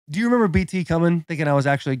Do you remember BT coming, thinking I was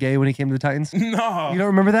actually gay when he came to the Titans? No. You don't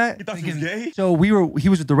remember that? He thought he was gay? So he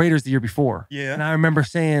was with the Raiders the year before. Yeah. And I remember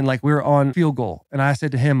saying, like, we were on field goal. And I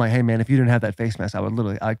said to him, like, hey, man, if you didn't have that face mask,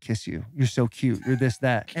 I'd kiss you. You're so cute. You're this,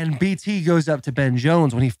 that. And BT goes up to Ben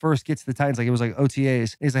Jones when he first gets to the Titans. Like, it was like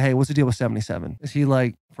OTAs. He's like, hey, what's the deal with 77? Is he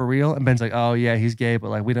like, for real? And Ben's like, oh, yeah, he's gay, but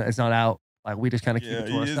like, it's not out. Like, we just kind of keep it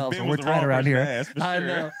to ourselves. So we're tight around here. I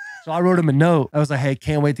know. So I wrote him a note. I was like, hey,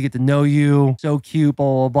 can't wait to get to know you. So cute,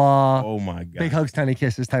 blah, blah, blah. Oh my God. Big hugs, tiny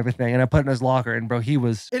kisses type of thing. And I put it in his locker. And bro, it took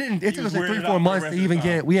us like 3-4 months to even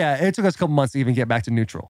get, it took us a couple months to even get back to neutral.